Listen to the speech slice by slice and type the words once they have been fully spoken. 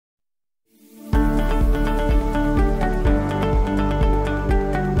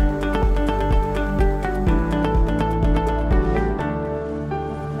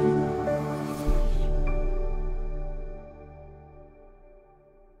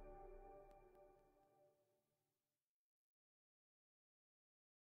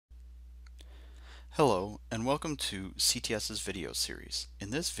Hello and welcome to CTS's video series.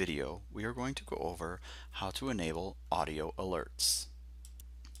 In this video we are going to go over how to enable audio alerts.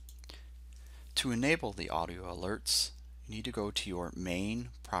 To enable the audio alerts, you need to go to your main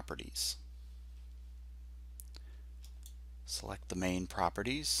properties. Select the main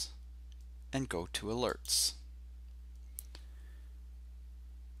properties and go to alerts.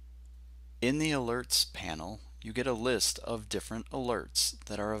 In the alerts panel you get a list of different alerts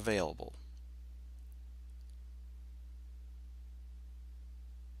that are available.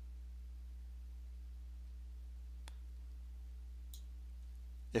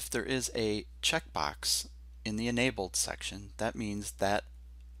 If there is a checkbox in the enabled section, that means that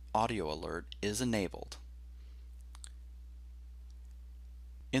audio alert is enabled.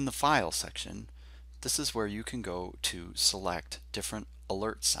 In the file section, this is where you can go to select different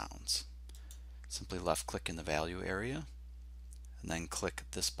alert sounds. Simply left click in the value area and then click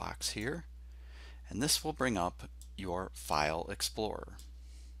this box here, and this will bring up your File Explorer.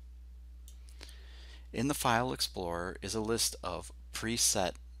 In the File Explorer is a list of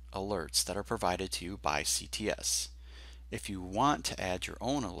preset alerts that are provided to you by CTS. If you want to add your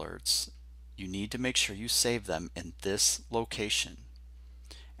own alerts, you need to make sure you save them in this location,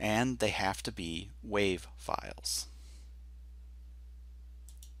 and they have to be WAV files.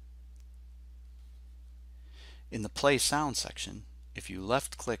 In the Play Sound section, if you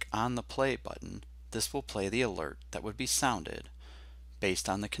left click on the play button, this will play the alert that would be sounded based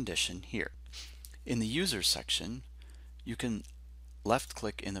on the condition here. In the Users section, you can left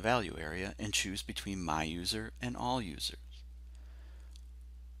click in the value area and choose between My User and All Users.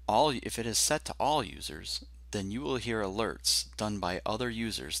 If it is set to all users, then you will hear alerts done by other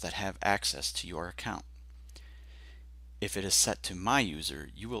users that have access to your account. If it is set to My User,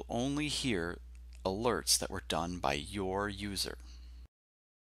 you will only hear alerts that were done by your user.